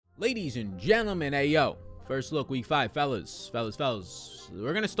Ladies and gentlemen, hey yo, first look, week 5, fellas.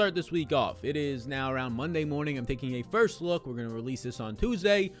 We're going to start this week off. It is now around Monday morning. I'm taking a first look. We're going to release this on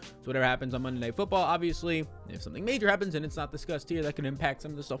Tuesday. So whatever happens on Monday Night Football, obviously, if something major happens and it's not discussed here, that can impact some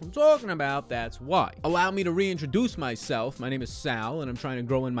of the stuff I'm talking about. That's why. Allow me to reintroduce myself. My name is Sal, and I'm trying to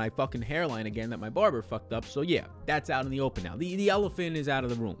grow in my fucking hairline again that my barber fucked up. So yeah, that's out in the open now. The elephant is out of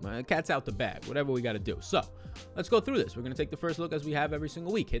the room. Cat's out the bag. Whatever we got to do. So let's go through this. We're going to take the first look as we have every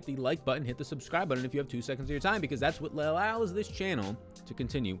single week. Hit the like button, hit the subscribe button if you have 2 seconds of your time, because that's what allows this channel to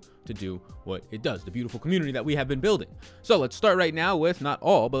continue to do what it does, the beautiful community that we have been building. So let's start right now with, not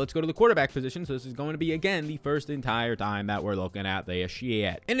all, but let's go to the quarterback position. So this is going to be, again, the first entire time that we're looking at the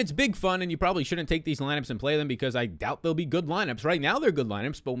shit. And it's big fun, and you probably shouldn't take these lineups and play them because I doubt they'll be good lineups. Right now, they're good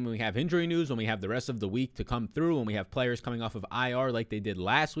lineups, but when we have injury news, when we have the rest of the week to come through, when we have players coming off of IR like they did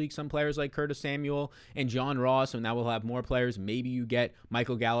last week, some players like Curtis Samuel and John Ross, and now we'll have more players. Maybe you get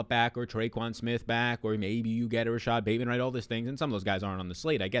Michael Gallup back or Traquan Smith back, or maybe you get a Rashad Bateman, right? All these things, and some of those guys aren't on the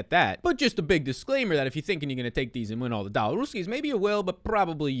slate. I get that. But just a big disclaimer that if you're thinking you're going to take these and win all the dollar rooskies, maybe you will, but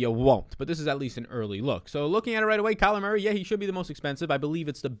probably you won't. But this is at least an early look. So looking at it right away, Kyler Murray, yeah, he should be the most expensive. I believe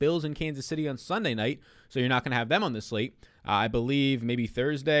it's the Bills in Kansas City on Sunday night, so you're not going to have them on the slate. I believe maybe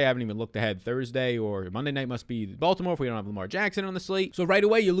Thursday. I haven't even looked ahead. Thursday or Monday night must be Baltimore if we don't have Lamar Jackson on the slate. So right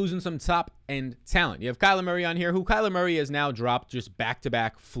away, you're losing some top-end talent. You have Kyler Murray on here, who Kyler Murray has now dropped just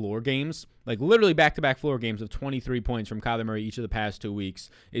back-to-back floor games. Like literally back-to-back floor games of 23 points from Kyler Murray each of the past 2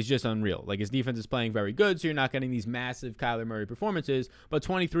 weeks is just unreal. Like his defense is playing very good, so you're not getting these massive Kyler Murray performances, but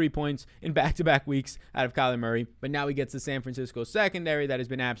 23 points in back-to-back weeks out of Kyler Murray. But now he gets the San Francisco secondary that has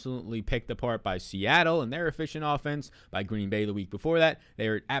been absolutely picked apart by Seattle and their efficient offense, by Green Bay the week before that. They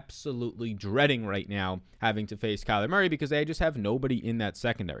are absolutely dreading right now having to face Kyler Murray because they just have nobody in that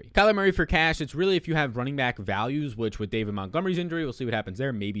secondary. Kyler Murray for cash, it's really if you have running back values, which with David Montgomery's injury, we'll see what happens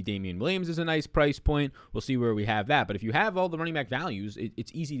there. Maybe Damian Williams is a nice price point. We'll see where we have that. But if you have all the running back values,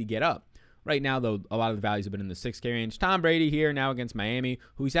 it's easy to get up. Right now, though, a lot of the values have been in the 6K range. Tom Brady here now against Miami,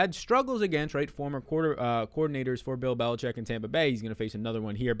 who he's had struggles against, right? Former coordinators for Bill Belichick in Tampa Bay. He's going to face another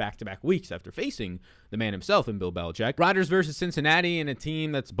one here back-to-back weeks after facing the man himself in Bill Belichick. Rodgers versus Cincinnati in a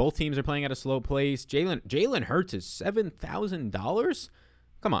team that's both teams are playing at a slow pace. Jalen Hurts is $7,000?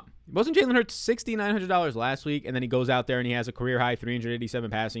 Come on. Wasn't Jalen Hurts $6,900 last week? And then he goes out there and he has a career-high 387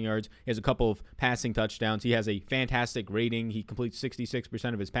 passing yards. He has a couple of passing touchdowns. He has a fantastic rating. He completes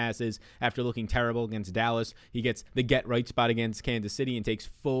 66% of his passes after looking terrible against Dallas. He gets the get-right spot against Kansas City and takes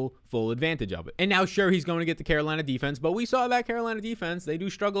full advantage of it. And now, sure, he's going to get the Carolina defense, but we saw that Carolina defense. They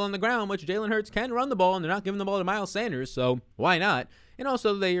do struggle on the ground, which Jalen Hurts can run the ball, and they're not giving the ball to Miles Sanders, so why not? And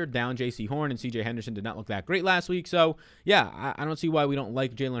also, they are down J.C. Horn, and C.J. Henderson did not look that great last week. So, yeah, I don't see why we don't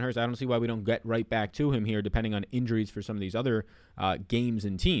like Jalen Hurts. I don't see why we don't get right back to him here, depending on injuries for some of these other games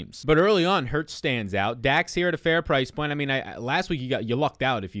and teams. But early on, Hurts stands out. Dak's here at a fair price point. I mean, last week you lucked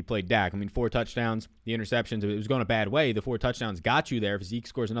out if you played Dak. I mean, 4 touchdowns, the interceptions. It was going a bad way. The 4 touchdowns got you there. If Zeke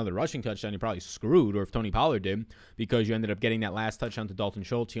scores another rushing touchdown, you're probably screwed, or if Tony Pollard did, because you ended up getting that last touchdown to Dalton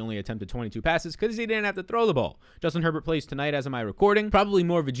Schultz. He only attempted 22 passes because he didn't have to throw the ball. Justin Herbert plays tonight as of my recording. Probably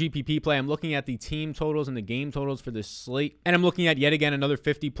more of a GPP play. I'm looking at the team totals and the game totals for this slate, and I'm looking at yet again another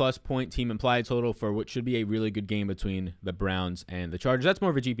 50-plus point team implied total for what should be a really good game between the Browns and the Chargers. That's more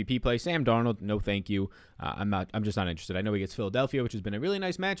of a GPP play. Sam Darnold, no thank you. I'm just not interested. I know he gets Philadelphia, which has been a really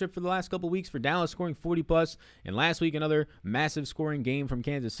nice matchup for the last couple weeks for Dallas, scoring 40-plus, and last week another massive scoring game from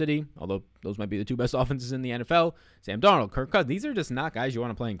Kansas City, although those might be the 2 best offenses in the NFL. Sam Darnold, Kirk Cousins, these are just not guys you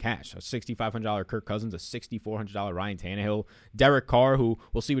want to play in cash. A $6,500 Kirk Cousins, a $6,400 Ryan Tannehill, Derek Carr, who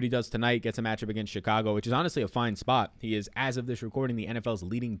we'll see what he does tonight, gets a matchup against Chicago, which is honestly a fine spot. He is, as of this recording, the NFL's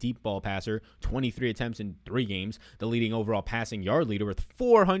leading deep ball passer, 23 attempts in 3 games, the leading overall passing yard leader with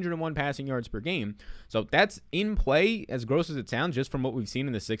 401 passing yards per game. So that's in play, as gross as it sounds, just from what we've seen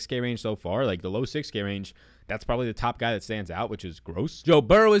in the 6K range so far, like the low 6K range. That's probably the top guy that stands out, which is gross. Joe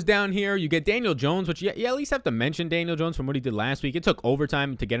Burrow is down here. You get Daniel Jones, which you at least have to mention Daniel Jones from what he did last week. It took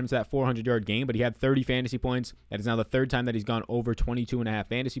overtime to get him to that 400-yard game, but he had 30 fantasy points. That is now the 3rd time that he's gone over 22.5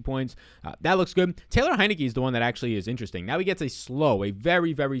 fantasy points. That looks good. Taylor Heineke is the one that actually is interesting. Now he gets a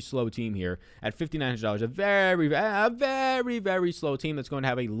very, very slow team here at $5,900. A very slow team that's going to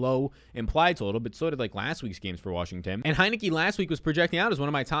have a low implied total, but so did like last week's games for Washington. And Heineke last week was projecting out as one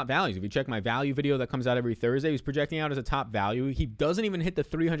of my top values. If you check my value video that comes out every Thursday, he's projecting out as a top value. He doesn't even hit the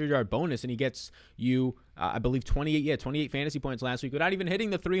 300-yard bonus, and he gets you I believe 28 fantasy points last week without even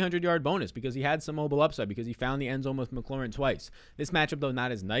hitting the 300-yard bonus because he had some mobile upside because he found the end zone with McLaurin twice. This matchup, though,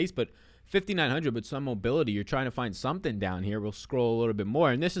 not as nice, but 5,900 with some mobility. You're trying to find something down here. We'll scroll a little bit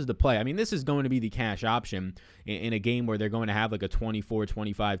more, and this is the play. I mean, this is going to be the cash option in a game where they're going to have like a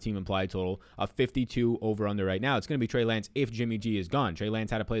 24-25 team implied total, a 52 over-under right now. It's going to be Trey Lance if Jimmy G is gone. Trey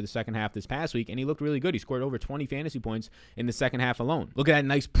Lance had to play the second half this past week, and he looked really good. He scored over 20 fantasy points in the second half alone. Look at that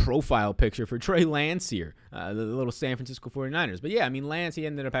nice profile picture for Trey Lance here, the little San Francisco 49ers. But yeah, I mean, Lance, he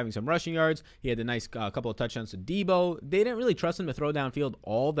ended up having some rushing yards. He had the nice couple of touchdowns to Debo. They didn't really trust him to throw downfield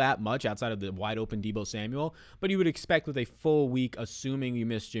all that much outside of the wide open Debo Samuel, but you would expect with a full week, assuming you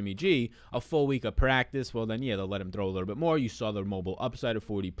miss Jimmy G, a full week of practice, well then yeah, they'll let him throw a little bit more. You saw the mobile upside of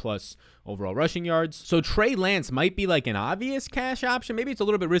 40 plus overall rushing yards. So Trey Lance might be like an obvious cash option. Maybe it's a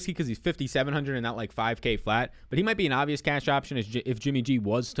little bit risky because he's 5,700 and not like 5K flat, but he might be an obvious cash option if Jimmy G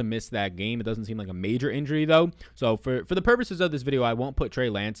was to miss that game. It doesn't seem like a major injury though. So for the purposes of this video, I won't put Trey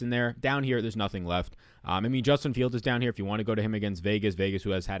Lance in there. Down here, there's nothing left. I mean, Justin Fields is down here if you want to go to him against Vegas. Vegas, who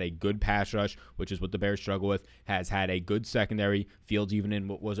has had a good pass rush, which is what the Bears struggle with, has had a good secondary. Fields, even in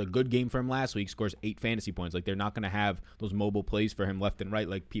what was a good game for him last week, scores 8 fantasy points. Like, they're not going to have those mobile plays for him left and right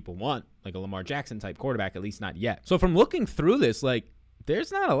like people want, like a Lamar Jackson type quarterback, at least not yet. So from looking through this, like,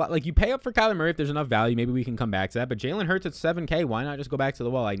 there's not a lot. Like, you pay up for Kyler Murray if there's enough value. Maybe we can come back to that. But Jalen Hurts at 7K, why not just go back to the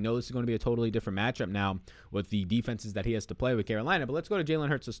well? I know this is going to be a totally different matchup now with the defenses that he has to play with Carolina. But let's go to Jalen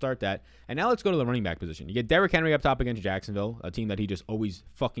Hurts to start that. And now let's go to the running back position. You get Derrick Henry up top against Jacksonville, a team that he just always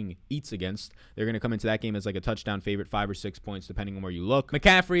fucking eats against. They're going to come into that game as like a touchdown favorite, 5 or 6 points, depending on where you look.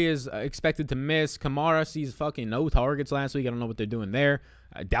 McCaffrey is expected to miss. Kamara sees fucking no targets last week. I don't know what they're doing there.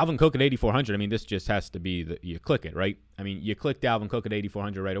 Dalvin Cook at 8,400. I mean, this just has to be you click it, right? I mean, you click Dalvin Cook at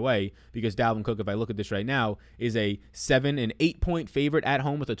 8,400 right away because Dalvin Cook, if I look at this right now, is a 7 and 8 point favorite at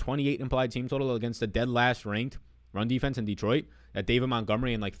home with a 28 implied team total against a dead last ranked run defense in Detroit that David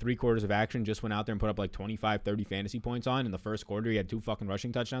Montgomery in like 3 quarters of action just went out there and put up like 25, 30 fantasy points on. In the first quarter, he had 2 fucking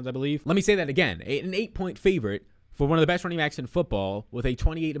rushing touchdowns, I believe. Let me say that again. An 8 point favorite for one of the best running backs in football with a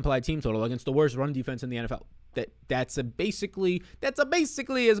 28 implied team total against the worst run defense in the NFL. That's basically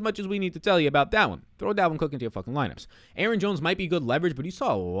as much as we need to tell you about that one. Throw Dalvin Cook into your fucking lineups. Aaron Jones might be good leverage, but you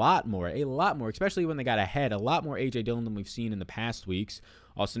saw a lot more, especially when they got ahead, a lot more A.J. Dillon than we've seen in the past weeks.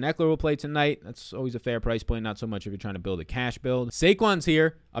 Austin Eckler will play tonight. That's always a fair price play, not so much if you're trying to build a cash build. Saquon's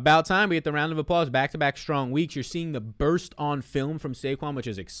here. About time we get the round of applause. Back-to-back strong weeks. You're seeing the burst on film from Saquon, which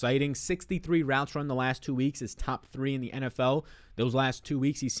is exciting. 63 routes run the last 2 weeks is top 3 in the NFL. Those last 2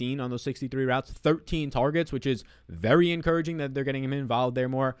 weeks he's seen on those 63 routes, 13 targets, which is very encouraging that they're getting him involved there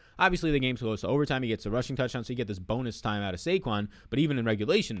more. Obviously, the game's close to overtime. He gets a rushing touchdown, so you get this bonus time out of Saquon. But even in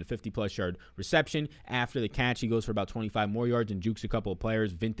regulation, the 50-plus yard reception. After the catch, he goes for about 25 more yards and jukes a couple of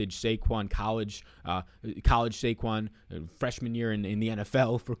players. Vintage Saquon, college Saquon, freshman year in the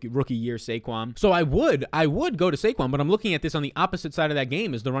NFL, rookie year Saquon. So I would go to Saquon, but I'm looking at this on the opposite side of that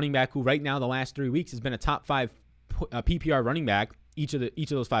game is the running back who right now the last 3 weeks has been a top 5 PPR running back each of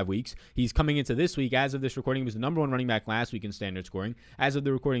those 5 weeks. He's coming into this week. As of this recording, he was the number 1 running back last week in standard scoring. As of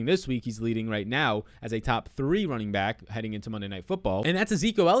the recording this week, he's leading right now as a top 3 running back heading into Monday Night Football. And that's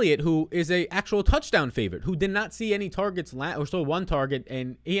Ezekiel Elliott, who is a actual touchdown favorite, who did not see any targets or still 1 target,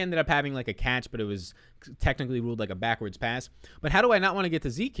 and he ended up having like a catch, but it was technically ruled like a backwards pass. But how do I not want to get to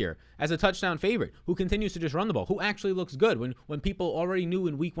Zeke here as a touchdown favorite who continues to just run the ball, who actually looks good when people already knew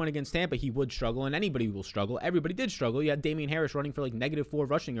in week 1 against Tampa he would struggle, and anybody will struggle. Everybody did struggle. You had Damian Harris running for like -4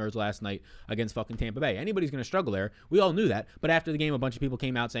 rushing yards last night against fucking Tampa Bay. Anybody's going to struggle there. We all knew that. But after the game, a bunch of people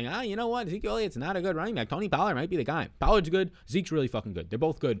came out saying, you know what? Ezekiel Elliott's not a good running back. Tony Pollard might be the guy. Pollard's good. Zeke's really fucking good. They're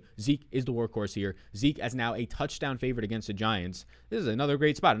both good. Zeke is the workhorse here. Zeke as now a touchdown favorite against the Giants. This is another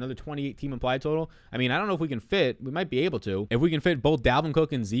great spot. Another 28 team implied total. I mean, I don't know if we can fit. We might be able to. If we can fit both Dalvin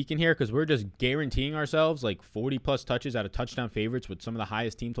Cook and Zeke in here, because we're just guaranteeing ourselves like 40-plus touches out of touchdown favorites with some of the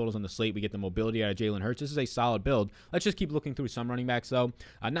highest team totals on the slate. We get the mobility out of Jalen Hurts. This is a solid build. Let's just keep looking through some running backs, though.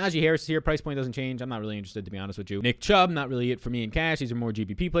 Najee Harris is here. Price point doesn't change. I'm not really interested, to be honest with you. Nick Chubb, not really it for me in cash. These are more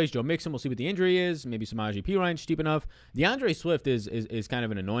GPP plays. Joe Mixon, we'll see what the injury is. Maybe some IGP range, cheap enough. DeAndre Swift is kind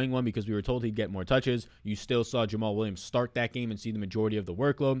of an annoying one because we were told he'd get more touches. You still saw Jamal Williams start that game and see the majority of the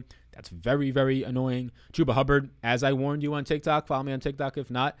workload. That's very, very annoying. Chuba Hubbard, as I warned you on TikTok, follow me on TikTok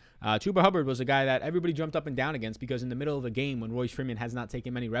if not. Chuba Hubbard was a guy that everybody jumped up and down against because in the middle of the game when Royce Freeman has not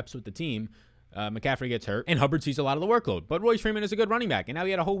taken many reps with the team, McCaffrey gets hurt, and Hubbard sees a lot of the workload. But Royce Freeman is a good running back, and now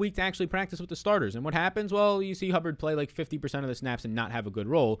he had a whole week to actually practice with the starters. And what happens? Well, you see Hubbard play like 50% of the snaps and not have a good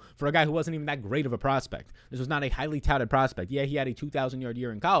role for a guy who wasn't even that great of a prospect. This was not a highly touted prospect. Yeah, he had a 2,000-yard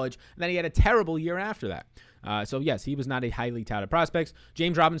year in college, and then he had a terrible year after that. So yes, he was not a highly touted prospect.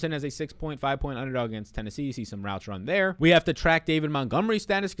 James Robinson as a 6.5-point underdog against Tennessee. You see some routes run there. We have to track David Montgomery's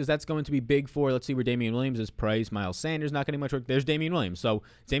status because that's going to be big for, let's see where Damian Williams is priced. Miles Sanders not getting much work. There's Damian Williams. So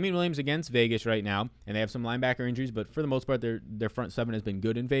Damian Williams against Vegas right now, and they have some linebacker injuries, but for the most part, their front seven has been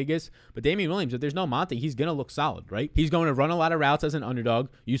good in Vegas. But Damian Williams, if there's no Monty, he's going to look solid, right? He's going to run a lot of routes as an underdog.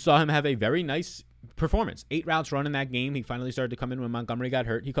 You saw him have a very nice performance. 8 routes run in that game. He finally started to come in when Montgomery got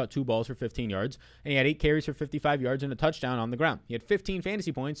hurt. He caught 2 balls for 15 yards, and he had 8 carries for 55 yards and a touchdown on the ground. He had 15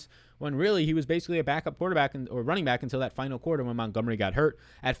 fantasy points when really he was basically a backup quarterback or running back until that final quarter when Montgomery got hurt.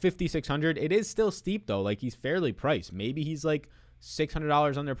 At 5,600, it is still steep though. Like, he's fairly priced. Maybe he's like $600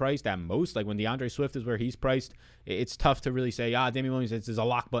 underpriced at most. Like when DeAndre Swift is where he's priced, it's tough to really say, Damian Williams is a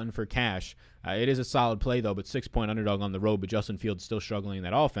lock button for cash. It is a solid play, though, but 6-point underdog on the road, but Justin Fields still struggling in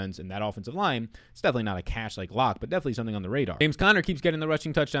that offense, and that offensive line, it's definitely not a cash-like lock, but definitely something on the radar. James Conner keeps getting the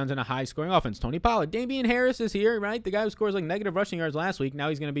rushing touchdowns in a high-scoring offense. Tony Pollard. Damian Harris is here, right? The guy who scores like negative rushing yards last week. Now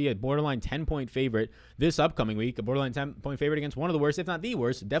he's going to be a borderline 10-point favorite this upcoming week, a borderline 10-point favorite against one of the worst, if not the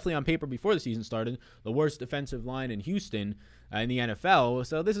worst, definitely on paper before the season started, the worst defensive line in Houston in the NFL.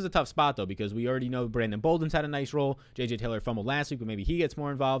 So this is a tough spot, though, because we already know Brandon Bolden's had a nice role. J.J. Taylor fumbled last week, but maybe he gets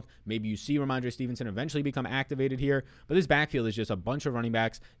more involved. Maybe you see Ramondre Stevenson eventually become activated here. But this backfield is just a bunch of running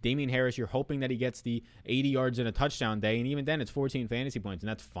backs. Damian Harris, you're hoping that he gets the 80 yards in a touchdown day, and even then it's 14 fantasy points, and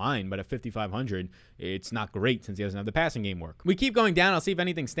that's fine. But at 5,500, it's not great since he doesn't have the passing game work. We keep going down. I'll see if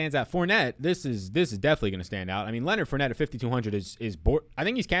anything stands out. Fournette, this is definitely going to stand out. I mean, Leonard Fournette at 5,200 is I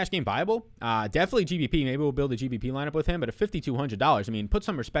think he's cash game viable. Definitely GBP. Maybe we'll build a GBP lineup with him. But at $5,200, I mean, put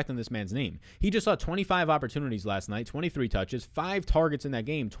some respect on this man's name. He just saw 25 opportunities last night, 23 touches, 5 targets in that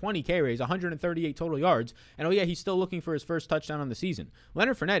game, 20 carries, 138 total yards, and oh yeah, he's still looking for his first touchdown on the season.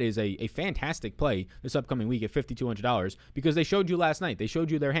 Leonard Fournette is a fantastic play this upcoming week at $5,200 because they showed you last night. They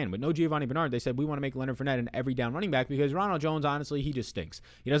showed you their hand. With no Giovanni Bernard, they said, we want to make Leonard Fournette an every down running back because Ronald Jones, honestly, he just stinks.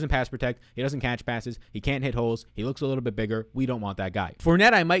 He doesn't pass protect. He doesn't catch passes. He can't hit holes. He looks a little bit bigger. We don't want that guy.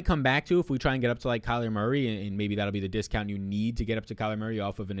 Fournette, I might come back to if we try and get up to like Kyler Murray, and maybe that'll be the discount you need to get up to Kyler Murray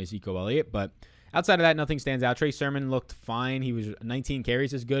off of an Ezekiel Elliott, but outside of that, nothing stands out. Trey Sermon looked fine. He was 19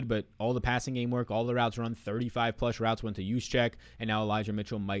 carries is good, but all the passing game work, all the routes run, 35-plus routes went to Juszczyk, and now Elijah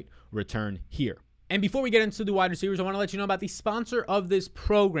Mitchell might return here. And before we get into the wide receivers, I want to let you know about the sponsor of this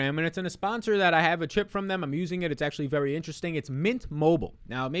program, and it's a sponsor that I have a chip from them. I'm using it. It's actually very interesting. It's Mint Mobile.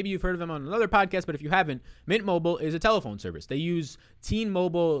 Now, maybe you've heard of them on another podcast, but if you haven't, Mint Mobile is a telephone service. They use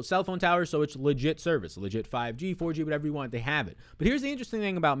T-Mobile cell phone towers, so it's legit service, legit 5G, 4G, whatever you want, they have it. But here's the interesting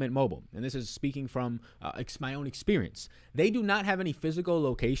thing about Mint Mobile, and this is speaking from my own experience. They do not have any physical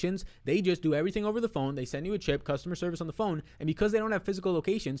locations. They just do everything over the phone. They send you a chip, customer service on the phone, and because they don't have physical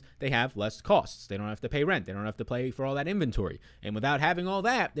locations, they have less costs. They don't have to pay rent. They don't have to pay for all that inventory. And without having all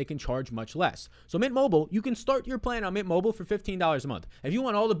that, they can charge much less. So Mint Mobile, you can start your plan on Mint Mobile for $15 a month. If you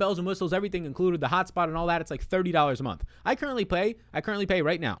want all the bells and whistles, everything included, the hotspot and all that, it's like $30 a month. I currently pay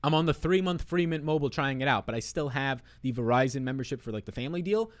right now. I'm on the 3-month free Mint Mobile trying it out, but I still have the Verizon membership for like the family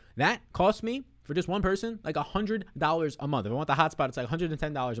deal. That cost me, for just one person, like $100 a month. If I want the hotspot, it's like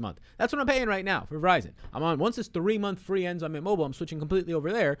 $110 a month. That's what I'm paying right now for Verizon. Once this 3-month free ends on Mint Mobile, I'm switching completely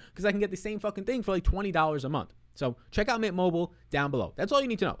over there because I can get the same fucking thing for like $20 a month. So check out Mint Mobile down below. That's all you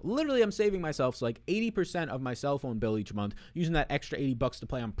need to know. Literally, I'm saving myself so like 80% of my cell phone bill each month, using that extra $80 to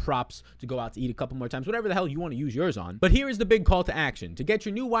play on props, to go out to eat a couple more times, whatever the hell you want to use yours on. But here is the big call to action. To get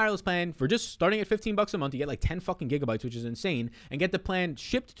your new wireless plan for just starting at $15 a month, you get like 10 fucking gigabytes, which is insane, and get the plan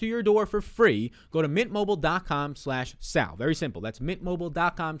shipped to your door for free, go to mintmobile.com/Sal. Very simple. That's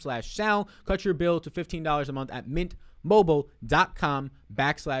mintmobile.com/Sal. Cut your bill to $15 a month at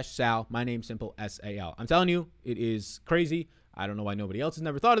mintmobile.com/Sal. My name's simple, S-A-L. I'm telling you, it is crazy. I don't know why nobody else has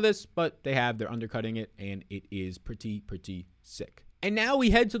never thought of this, but they have. They're undercutting it, and it is pretty sick. And now we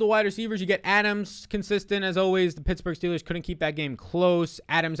head to the wide receivers. You get Adams, consistent as always. The Pittsburgh Steelers couldn't keep that game close.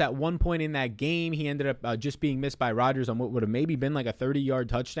 Adams at one point in that game, he ended up just being missed by Rodgers on what would have maybe been like a 30-yard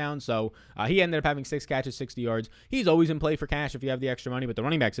touchdown. So he ended up having 6 catches, 60 yards. He's always in play for cash if you have the extra money, but the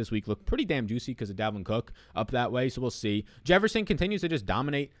running backs this week look pretty damn juicy because of Dalvin Cook up that way, so we'll see. Jefferson continues to just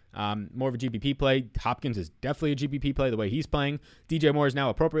dominate. More of a GBP play. Hopkins is definitely a GBP play the way he's playing. DJ Moore is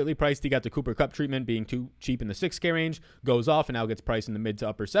now appropriately priced. He got the Cooper Kupp treatment, being too cheap in the 6K range, goes off and now gets priced in the mid to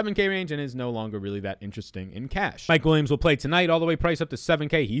upper 7K range and is no longer really that interesting in cash. Mike Williams will play tonight, all the way priced up to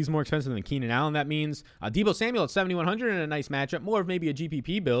 7K. He's more expensive than Keenan Allen, that means. Deebo Samuel at 7,100 in a nice matchup. More of maybe a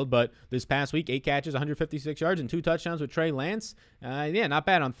GPP build, but this past week, 8 catches, 156 yards, and 2 touchdowns with Trey Lance. Yeah, not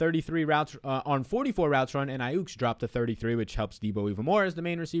bad on 33 routes, on 44 routes run, and Ayuk's dropped to 33, which helps Deebo even more as the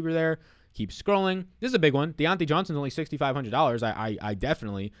main receiver there. Keep scrolling. This is a big one. Deontay Johnson's only $6,500. I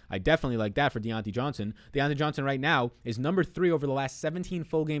definitely like that for Deontay Johnson. Deontay Johnson right now is number 3 over the last 17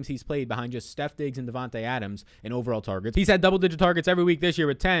 full games he's played, behind just Steph Diggs and Devontae Adams in overall targets. He's had double-digit targets every week this year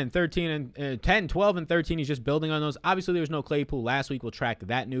with 10, 13, and 10, 12, and 13. He's just building on those. Obviously, there was no Claypool last week. We'll track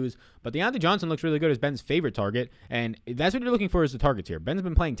that news. But Deontay Johnson looks really good as Ben's favorite target, and that's what you're looking for is the targets here. Ben's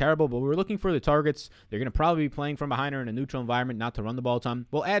been playing terrible, but we're looking for the targets. They're going to probably be playing from behind her in a neutral environment, not to run the ball a ton.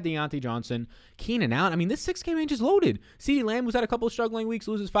 We'll add Deontay Johnson. Keenan Allen, I mean, this 6K range is loaded. CeeDee Lamb, who's had a couple of struggling weeks,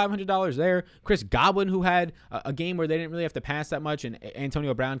 loses $500 there. Chris Godwin, who had a game where they didn't really have to pass that much, and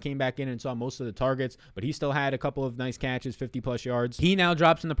Antonio Brown came back in and saw most of the targets, but he still had a couple of nice catches, 50-plus yards. He now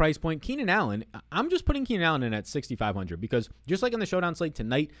drops in the price point. Keenan Allen, I'm just putting Keenan Allen in at $6,500 because just like in the showdown slate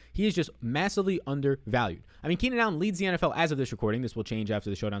tonight, he is just massively undervalued. I mean, Keenan Allen leads the NFL as of this recording. This will change after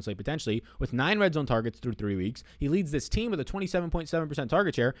the showdown slate potentially, with 9 red zone targets through 3 weeks. He leads this team with a 27.7%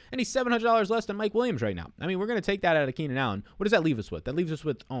 target share, and he's $700 less than Mike Williams right now. I mean, we're going to take that out of Keenan Allen. What does that leave us with? That leaves us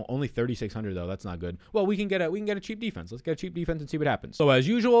with only $3,600 though. That's not good. Well, we can get a cheap defense. Let's get a cheap defense and see what happens. So as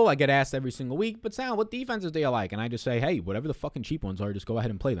usual, I get asked every single week, but Sal, what defenses do you like? And I just say, hey, whatever the fucking cheap ones are, just go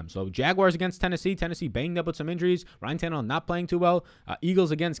ahead and play them. So Jaguars against Tennessee. Tennessee banged up with some injuries. Ryan Tannehill not playing too well.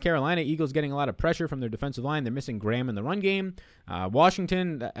 Eagles against Carolina. Eagles getting a lot of pressure from their defensive line. They're missing Graham in the run game.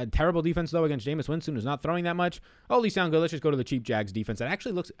 Washington, a terrible defense though against Jameis Winston, who's not throwing that much. Oh, these sound good. Let's just go to the cheap Jags defense. That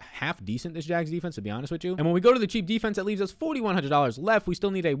actually looks half decent, this Jags defense, to be honest with you. And when we go to the cheap defense, that leaves us $4,100 left. We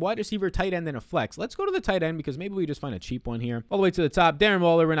still need a wide receiver, tight end, and a flex. Let's go to the tight end because maybe we just find a cheap one here. All the way to the top, Darren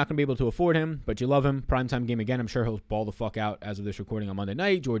Waller. We're not going to be able to afford him, but you love him. Primetime game again. I'm sure he'll ball the fuck out as of this recording on Monday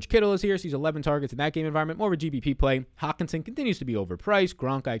night. George Kittle is here. Sees 11 targets in that game environment. More of a GBP play. Hawkinson continues to be overpriced.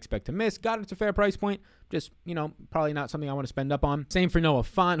 Gronk I expect to miss. Got it to a fair price point. Just, probably not something I want to spend up on. Same for Noah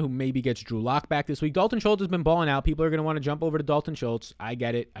Fant, who maybe gets Drew Lock back this week. Dalton Schultz has been balling out. People are going to want to jump over to Dalton Schultz. I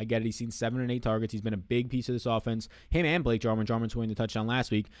get it. He's seen 7 and 8 targets. He's been a big piece of this offense. Him and Blake Jarwin. Jarwin scoring the touchdown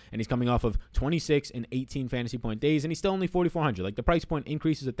last week, and he's coming off of 26 and 18 fantasy point days, and he's still only $4,400. Like, the price point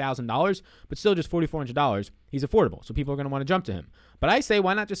increases $1,000, but still just $4,400. He's affordable, so people are going to want to jump to him. But I say,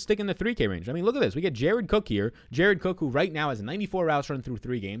 why not just stick in the 3K range? I mean, look at this. We get Jared Cook here. Jared Cook, who right now has 94 routes run through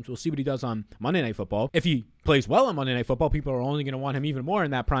 3 games. We'll see what he does on Monday Night Football. If he plays well on Monday Night Football, people are only going to want him even more in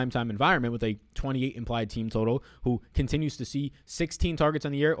that primetime environment with a 28 implied team total, who continues to see 16 targets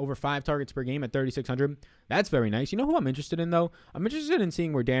on the year, over 5 targets per game at 3,600. That's very nice. You know who I'm interested in, though? I'm interested in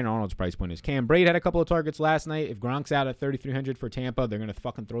seeing where Dan Arnold's price point is. Cam Braid had a couple of targets last night. If Gronk's out at 3,300 for Tampa, they're going to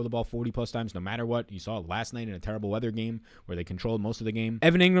fucking throw the ball 40-plus times no matter what. You saw it last night in a terrible weather game where they controlled most of the game.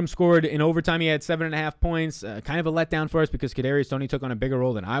 Evan Ingram scored in overtime. He had 7.5 points. Kind of a letdown for us because Kadarius Toney took on a bigger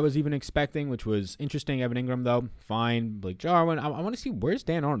role than I was even expecting, which was interesting. Evan Ingram, though, fine. Blake Jarwin. I want to see, where's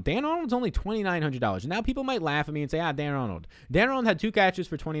Dan Arnold? Dan Arnold's only $2,900. And now people might laugh at me and say, Dan Arnold. Dan Arnold had 2 catches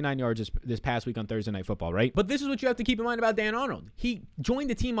for 29 yards this past week on Thursday Night Football, right? But this is what you have to keep in mind about Dan Arnold. He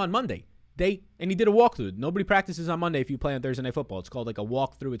joined the team on Monday. And he did a walkthrough. Nobody practices on Monday if you play on Thursday Night Football. It's called like a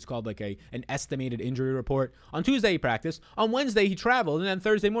walkthrough. It's called like an estimated injury report. On Tuesday, he practiced. On Wednesday, he traveled. And then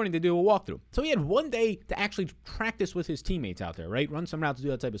Thursday morning, they do a walkthrough. So he had one day to actually practice with his teammates out there, right? Run some routes, do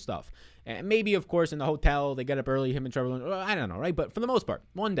that type of stuff. And maybe, of course, in the hotel, they get up early, him and Trevor, I don't know, right? But for the most part,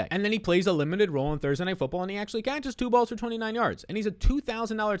 one day. And then he plays a limited role on Thursday Night Football, and he actually catches 2 balls for 29 yards. And he's a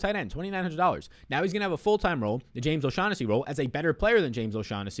 $2,000 tight end, $2,900. Now he's going to have a full-time role, the James O'Shaughnessy role, as a better player than James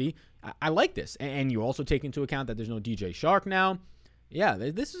O'Shaughnessy. I like this. And you also take into account that there's no DJ Shark now. Yeah,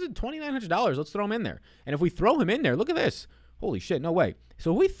 this is $2,900. Let's throw him in there. And if we throw him in there, look at this. Holy shit, no way.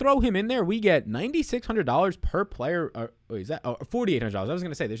 So if we throw him in there, we get $9,600 per player. Is that $4,800? I was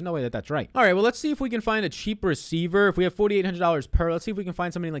going to say, there's no way that's right. All right, well, let's see if we can find a cheap receiver. If we have $4,800 per, let's see if we can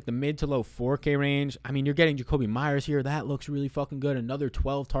find somebody in like the mid to low 4K range. I mean, you're getting Jacoby Myers here. That looks really fucking good. Another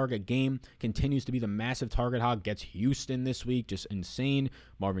 12-target game. Continues to be the massive target hog. Gets Houston this week. Just insane.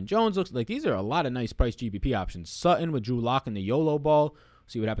 Marvin Jones looks like these are a lot of nice price GPP options. Sutton with Drew Lock and the YOLO ball.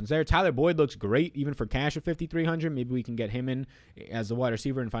 See what happens there. Tyler Boyd looks great, even for cash at $5,300. Maybe we can get him in as the wide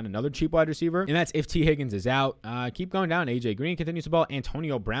receiver and find another cheap wide receiver. And that's if T. Higgins is out. Keep going down. AJ Green continues to ball.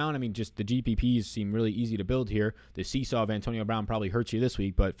 Antonio Brown. I mean, just the GPPs seem really easy to build here. The seesaw of Antonio Brown probably hurts you this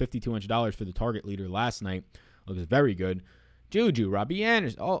week, but $5,200 for the target leader last night looks very good. Juju, Robbie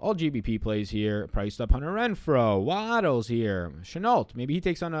Anderson, all GBP plays here. Priced up Hunter Renfrow. Waddle's here. Chenault. Maybe he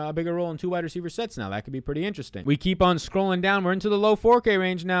takes on a bigger role in 2 wide receiver sets now. That could be pretty interesting. We keep on scrolling down. We're into the low 4K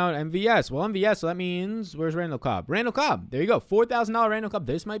range now at MVS. Well, MVS, so that means, where's Randall Cobb? Randall Cobb. There you go. $4,000 Randall Cobb.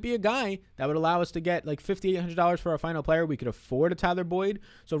 This might be a guy that would allow us to get like $5,800 for our final player. We could afford a Tyler Boyd.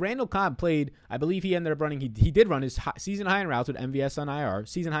 So Randall Cobb played, I believe he ended up running, he did run his season high in routes with MVS on IR.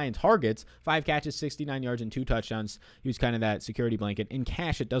 Season high in targets, 5 catches, 69 yards, and 2 touchdowns. He was kind of that that security blanket. In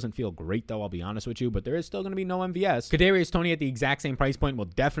cash, it doesn't feel great, though, I'll be honest with you, but there is still going to be no MVS. Kadarius Toney at the exact same price point will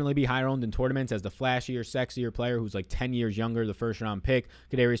definitely be higher owned in tournaments as the flashier, sexier player who's like 10 years younger, the first-round pick.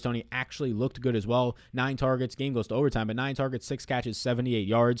 Kadarius Toney actually looked good as well. 9 targets, game goes to overtime, but 9 targets, 6 catches, 78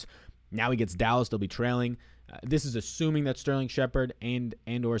 yards. Now he gets Dallas. They'll be trailing. This is assuming that Sterling Shepard and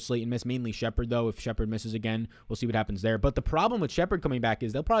or Slayton miss. Mainly Shepard, though. If Shepard misses again, we'll see what happens there. But the problem with Shepard coming back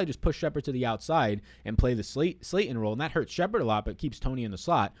is they'll probably just push Shepard to the outside and play the Slayton role, and that hurts Shepard a lot, but keeps Toney in the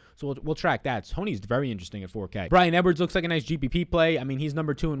slot. So we'll track that. Toney's very interesting at 4K. Bryan Edwards looks like a nice GPP play. I mean, he's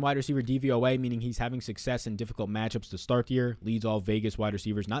number 2 in wide receiver DVOA, meaning he's having success in difficult matchups to start the year. Leads all Vegas wide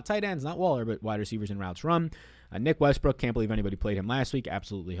receivers, not tight ends, not Waller, but wide receivers in routes run. Nick Westbrook, can't believe anybody played him last week.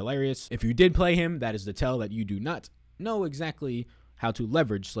 Absolutely hilarious. If you did play him, that is the tell that you do not know exactly how to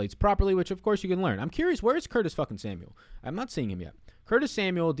leverage slates properly, which of course you can learn. I'm curious, where is Curtis fucking Samuel? I'm not seeing him yet. Curtis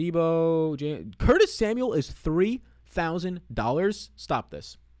Samuel, Curtis Samuel is $3,000.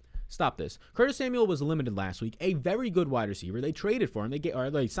 Stop this. Curtis Samuel was limited last week. A very good wide receiver. They traded for him.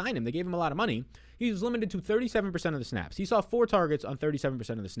 They signed him. They gave him a lot of money. He was limited to 37% of the snaps. He saw 4 targets on 37%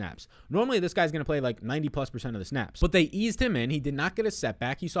 of the snaps. Normally, this guy's going to play like 90+% of the snaps. But they eased him in. He did not get a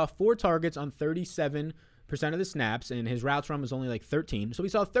setback. He saw 4 targets on 37% of the snaps, and his routes run was only like 13. So he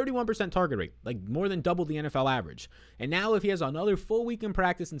saw a 31% target rate, like more than double the NFL average. And now if he has another full week in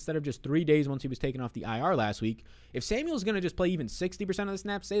practice instead of just 3 days once he was taken off the IR last week, if Samuel's going to just play even 60% of the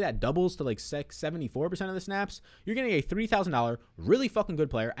snaps, say that doubles to like 74% of the snaps, you're getting a $3,000 really fucking good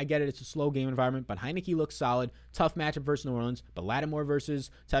player. I get it. It's a slow game environment, but Heineke looks solid. Tough matchup versus New Orleans, but Lattimore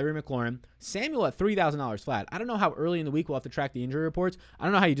versus Tyree McLaurin. Samuel at $3,000 flat. I don't know how early in the week we'll have to track the injury reports. I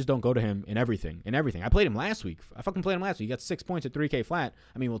don't know how you just don't go to him in everything. I played him last week. I fucking played him last week. He got 6 points at 3K flat.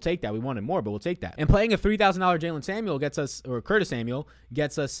 I mean, we'll take that. We wanted more, but we'll take that. And playing a $3,000 Jalen Samuel gets us, or Curtis Samuel,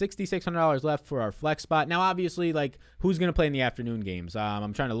 gets us $6,600 left for our flex spot. Now, obviously, like, who's going to play in the afternoon games?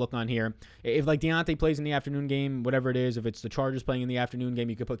 I'm trying to look on here. If, like, Deontay plays in the afternoon game, whatever it is, if it's the Chargers playing in the afternoon game,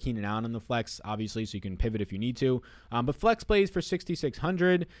 you could put Keenan Allen on the flex, obviously, so you can pivot if you need to. But flex plays for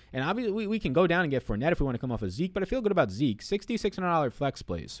 $6,600. And obviously, we can go down and get Fournette if we want to come off of Zeke, but I feel good about Zeke. $6,600 flex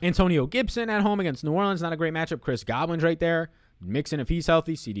plays. Antonio Gibson at home against New Orleans, not a great matchup. Chris Godwin's right there. Mixon if he's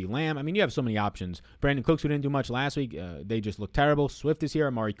healthy. CD Lamb. I mean, you have so many options. Brandon Cooks, who didn't do much last week, they just look terrible. Swift is here.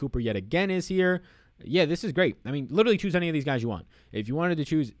 Amari Cooper yet again is here. Yeah, this is great. I mean, literally choose any of these guys you want. If you wanted to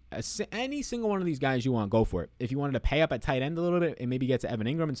choose any single one of these guys you want, go for it. If you wanted to pay up at tight end a little bit and maybe get to Evan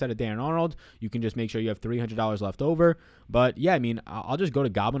Ingram instead of Dan Arnold, you can just make sure you have $300 left over. But yeah, I mean, I'll just go to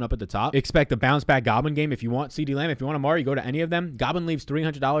Godwin up at the top. Expect a bounce back Godwin game if you want CD Lamb. If you want Amari, go to any of them. Godwin leaves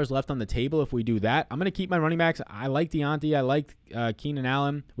 $300 left on the table if we do that. I'm going to keep my running backs. I like Deontay. I like Keenan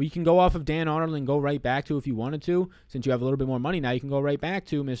Allen. Well, you can go off of Dan Arnold and go right back to, if you wanted to, since you have a little bit more money now, you can go right back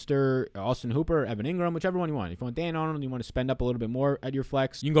to Mr. Austin Hooper, Evan Ingram, whichever one you want. If you want Dan Arnold and you want to spend up a little bit more at your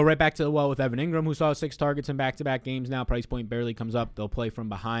flex, you can go right back to the well with Evan Ingram, who saw 6 targets in back-to-back games now. Price point barely comes up. They'll play from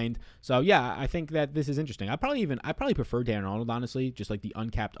behind. So, yeah, I think that this is interesting. I probably prefer Dan Arnold, honestly, just like the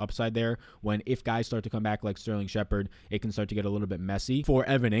uncapped upside there, when if guys start to come back like Sterling Shepard, it can start to get a little bit messy for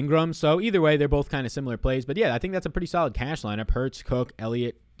Evan Ingram. So, either way, they're both kind of similar plays. But, yeah, I think that's a pretty solid cash lineup. Hurts, Cook,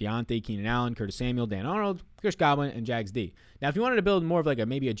 Elliott, Deontay, Keenan Allen, Curtis Samuel, Dan Arnold, Chris Godwin, and Jags D. Now, if you wanted to build more of like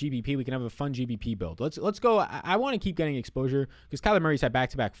maybe a GBP, we can have a fun GBP build. Let's go. I want to keep getting exposure because Kyler Murray's had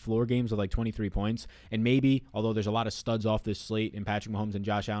back-to-back floor games of like 23 points, and maybe, although there's a lot of studs off this slate in Patrick Mahomes and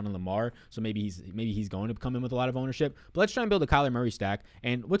Josh Allen and Lamar, so maybe he's going to come in with a lot of ownership. But let's try and build a Kyler Murray stack.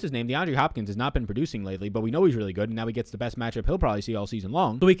 And what's his name? DeAndre Hopkins has not been producing lately, but we know he's really good, and now he gets the best matchup he'll probably see all season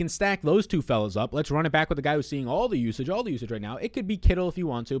long. So we can stack those two fellas up. Let's run it back with the guy who's seeing all the usage right now. It could be Kittle if you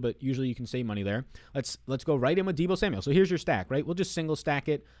want to, but usually you can save money there. Let's go right in with Deebo Samuel. So here's your stack, right? We'll just single stack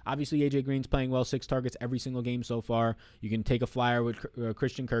it. Obviously, AJ Green's playing well, 6 targets every single game so far. You can take a flyer with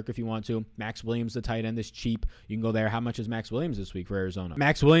Christian Kirk if you want to. Max Williams, the tight end, is cheap. You can go there. How much is Max Williams this week for Arizona?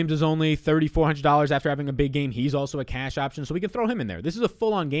 Max Williams is only $3,400 after having a big game. He's also a cash option, so we can throw him in there. This is a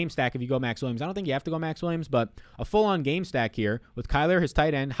full-on game stack if you go Max Williams. I don't think you have to go Max Williams, but a full-on game stack here with Kyler, his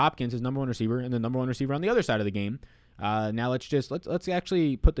tight end, Hopkins, his number 1 receiver, and the number 1 receiver on the other side of the game. Now let's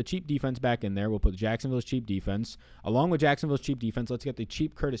actually put the cheap defense back in there. We'll put Jacksonville's cheap defense. Along with Jacksonville's cheap defense, let's get the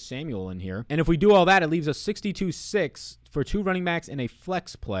cheap Curtis Samuel in here. And if we do all that, it leaves us 62-6 for 2 running backs and a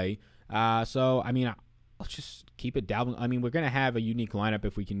flex play. So, I mean, let's just keep it Dalvin. I mean, we're going to have a unique lineup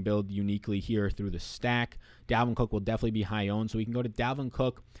if we can build uniquely here through the stack. Dalvin Cook will definitely be high owned, so we can go to Dalvin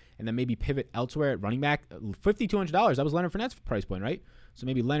Cook and then maybe pivot elsewhere at running back. $5,200. That was Leonard Fournette's price point, right? So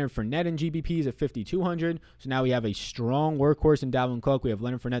maybe Leonard Fournette in GBPs at $5,200. So now we have a strong workhorse in Dalvin Cook. We have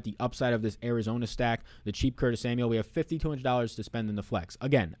Leonard Fournette, the upside of this Arizona stack, the cheap Curtis Samuel. We have $5,200 to spend in the flex.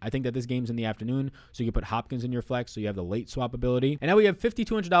 Again, I think that this game's in the afternoon, so you can put Hopkins in your flex, so you have the late swap ability. And now we have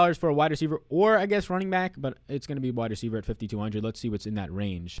 $5,200 for a wide receiver, or I guess running back, but it's going to be wide receiver at $5,200. Let's see what's in that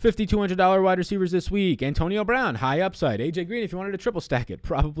range. $5,200 wide receivers this week. Antonio Brown, high upside. AJ Green, if you wanted to triple stack it.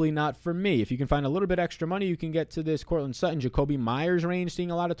 Probably not for me. If you can find a little bit extra money, you can get to this Cortland Sutton, Jacoby Myers range,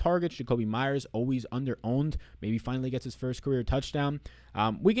 seeing a lot of targets. Jacoby Myers always under-owned. Maybe finally gets his first career touchdown.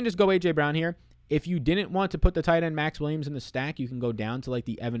 We can just go AJ Brown here. If you didn't want to put the tight end Max Williams in the stack, you can go down to like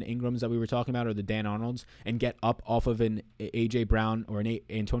the Evan Ingrams that we were talking about or the Dan Arnolds and get up off of an AJ Brown or an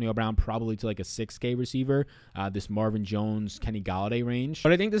Antonio Brown probably to like a 6K receiver, this Marvin Jones, Kenny Golladay range.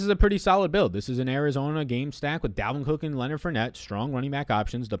 But I think this is a pretty solid build. This is an Arizona game stack with Dalvin Cook and Leonard Fournette, strong running back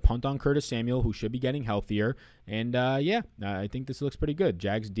options, the punt on Curtis Samuel, who should be getting healthier. And I think this looks pretty good.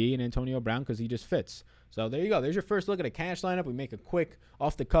 Jags D and Antonio Brown because he just fits. So there you go. There's your first look at a cash lineup. We make a quick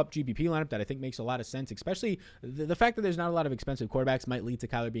off-the-cup GPP lineup that I think makes a lot of sense, especially the fact that there's not a lot of expensive quarterbacks might lead to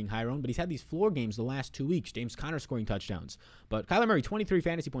Kyler being higher owned, but he's had these floor games the last 2 weeks. James Conner scoring touchdowns. But Kyler Murray, 23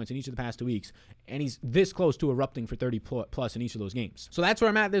 fantasy points in each of the past 2 weeks, and he's this close to erupting for 30 plus in each of those games. So that's where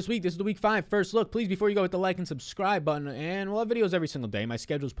I'm at this week. This is the Week 5 first look. Please, before you go, hit the like and subscribe button, and we'll have videos every single day. My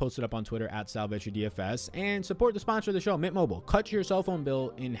schedule's posted up on Twitter at SalVetriDFS, and support the sponsor of the show, Mint Mobile. Cut your cell phone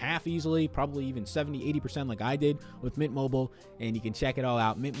bill in half easily, probably even 70-80% like I did with Mint Mobile, and you can check it all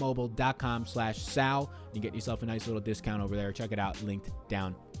out, mintmobile.com/Sal. You get yourself a nice little discount over there. Check it out, linked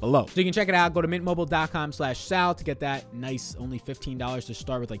down below. So you can check it out. Go to mintmobile.com/Sal to get that nice, only $15 to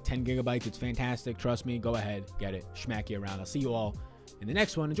start with like 10 gigabytes. It's fantastic. Trust me. Go ahead, get it. Schmack you around. I'll see you all in the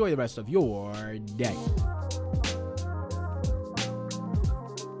next one. Enjoy the rest of your day.